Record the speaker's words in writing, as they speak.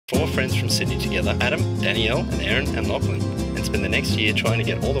4 friends from Sydney together, Adam, Danielle, and Aaron and Lachlan, and spend the next year trying to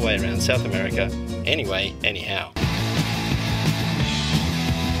get all the way around South America, anyway, anyhow.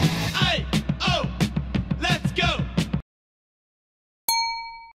 Hey, oh, let's go!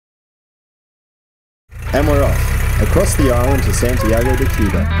 And we're off, across the island to Santiago de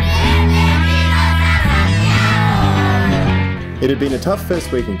Cuba. It had been a tough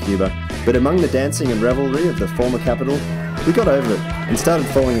first week in Cuba, but among the dancing and revelry of the former capital, we got over it and started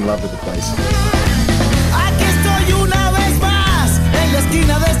falling in love with the place. Aquí estoy una vez más en la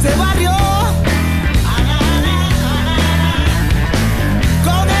esquina de este barrio,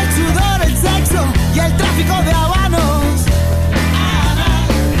 con el sudor, el sexo y el tráfico de habanos.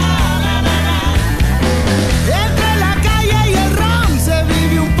 Entre la calle y el ron se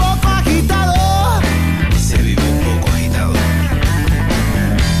vive un poco agitado. Se vive un poco agitado.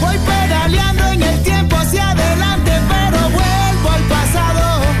 Voy pedaleando en el tiempo hacia adelante, pero vuelvo al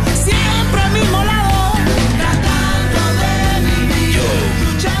pasado. Siempre al mismo lado, tratando de vivir,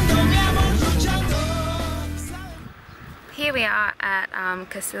 luchando mi amor, luchando. Here we are at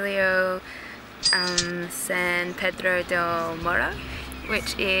Castillo San Pedro del Moro,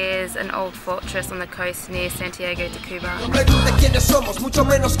 which is an old fortress on the coast near Santiago de Cuba. No pregunte quiénes somos, mucho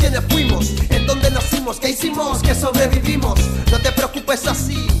menos quiénes fuimos, en dónde nacimos, qué hicimos, que sobrevivimos. No te preocupes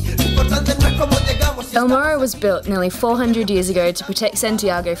así, lo importante no es cómo llegamos. El Moro was built nearly 400 years ago to protect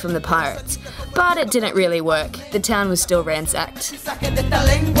Santiago from the pirates, but it didn't really work. The town was still ransacked.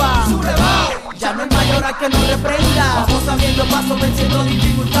 Ya no hay mayor a que nos reprenda. Vamos abriendo paso, venciendo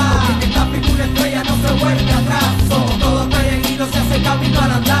dificultad. Porque esta figura estrella no se vuelve atrás. Somos todos peregrinos, se hace camino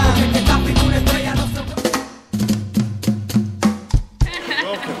al andar. Porque esta figura estrella no se vuelve.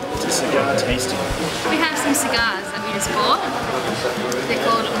 Welcome to Cigar Tasting. We have some cigars that we just bought. They're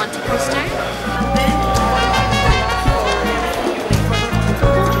called Monte Cristo.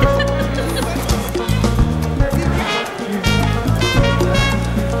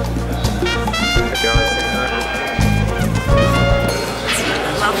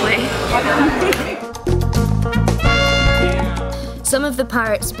 Some of the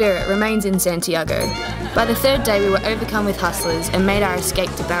pirate spirit remains in Santiago. By the third day we were overcome with hustlers and made our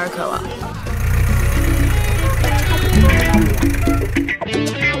escape to Baracoa.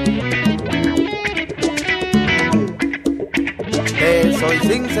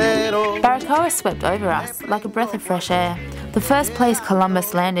 Baracoa swept over us like a breath of fresh air. The first place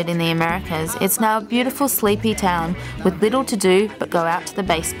Columbus landed in the Americas, it's now a beautiful sleepy town with little to do but go out to the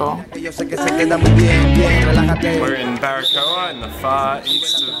baseball. We're in Baracoa in the far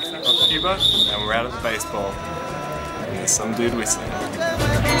east of Cuba and we're out at the baseball. And there's some dude whistling.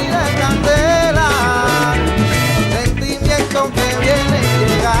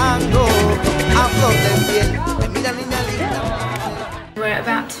 We're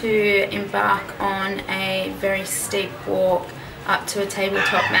about to embark on a very steep walk up to a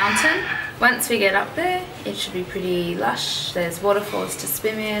tabletop mountain. Once we get up there, it should be pretty lush. There's waterfalls to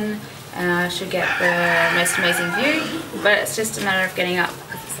swim in, should get the most amazing view, but it's just a matter of getting up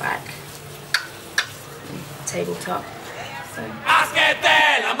because it's like tabletop. So.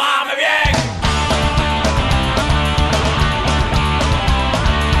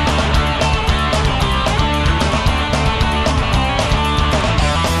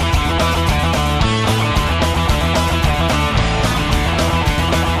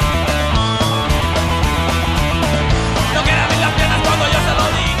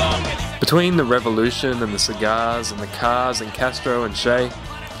 Between the revolution and the cigars and the cars and Castro and Che,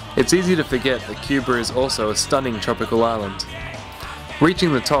 it's easy to forget that Cuba is also a stunning tropical island.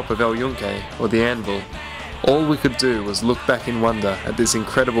 Reaching the top of El Yunque, or the Anvil, all we could do was look back in wonder at this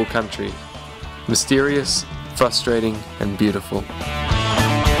incredible country. Mysterious, frustrating and beautiful.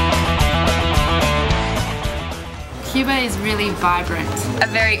 Cuba is really vibrant. A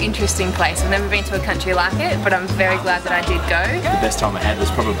very interesting place. I've never been to a country like it, but I'm very glad that I did go. The best time I had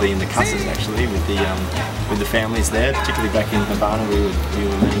was probably in the casas actually, with the families there, particularly back in Havana. We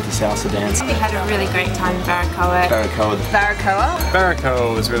were learning to salsa dance. We had a really great time in Baracoa.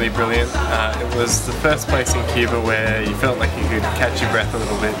 Baracoa was really brilliant. It was the first place in Cuba where you felt like you could catch your breath a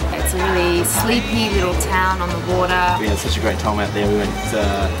little bit. It's a really sleepy little town on the water. We had such a great time out there. We went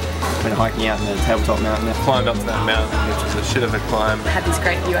hiking out in the tabletop mountain. Climbed up to that mountain, which was a shit of a climb. Had this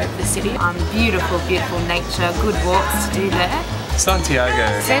great view over the city. Beautiful, beautiful nature, good walks to do there. Santiago.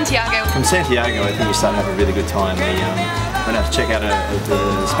 From Santiago, I think we started to have a really good time. The Went out to check out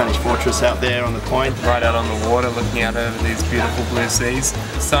the Spanish fortress out there on the point. Right out on the water, looking out over these beautiful blue seas.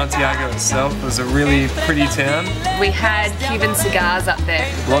 Santiago itself was a really pretty town. We had Cuban cigars up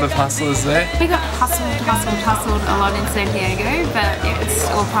there. A lot of hustlers there. We got hustled a lot in Santiago, but it's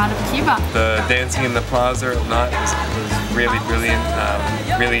all part of Cuba. The dancing in the plaza at night was really brilliant,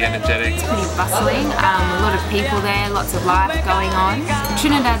 really energetic. It's pretty bustling, a lot of people there, lots of life going on.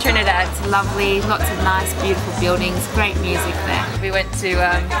 Trinidad's lovely, lots of nice, beautiful buildings, great music there. We went to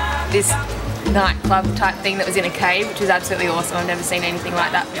this nightclub type thing that was in a cave, which was absolutely awesome. I've never seen anything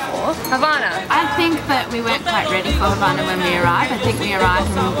like that before. Havana. I think that we weren't quite ready for Havana when we arrived. I think we arrived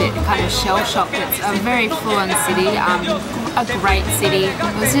a little bit kind of shell-shocked. It's a very full-on city, a great city.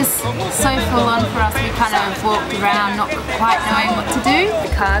 It was just so full-on for us. We kind of walked around not quite knowing what to do.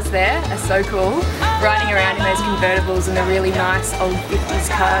 The cars there are so cool. Riding around in those convertibles and the really nice old 50s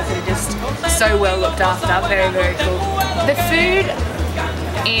cars that are just so well looked after. Very, very cool. The food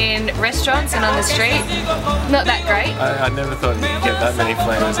in restaurants and on the street, not that great. I never thought you could get that many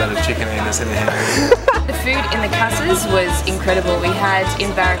flavours out of chicken anus in a hamburger. The food in the casas was incredible. We had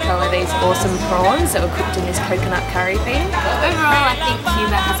in Baracoa these awesome prawns that were cooked in this coconut curry thing. Overall, I think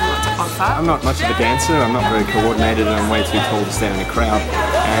Cuba has a lot to offer. I'm not much of a dancer, I'm not very coordinated, and I'm way too tall to stand in a crowd.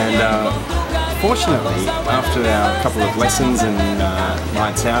 And fortunately, after our couple of lessons and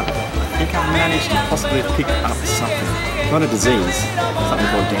nights out, I think I've managed to possibly pick up something. Not a disease, something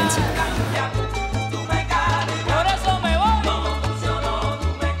called dancing.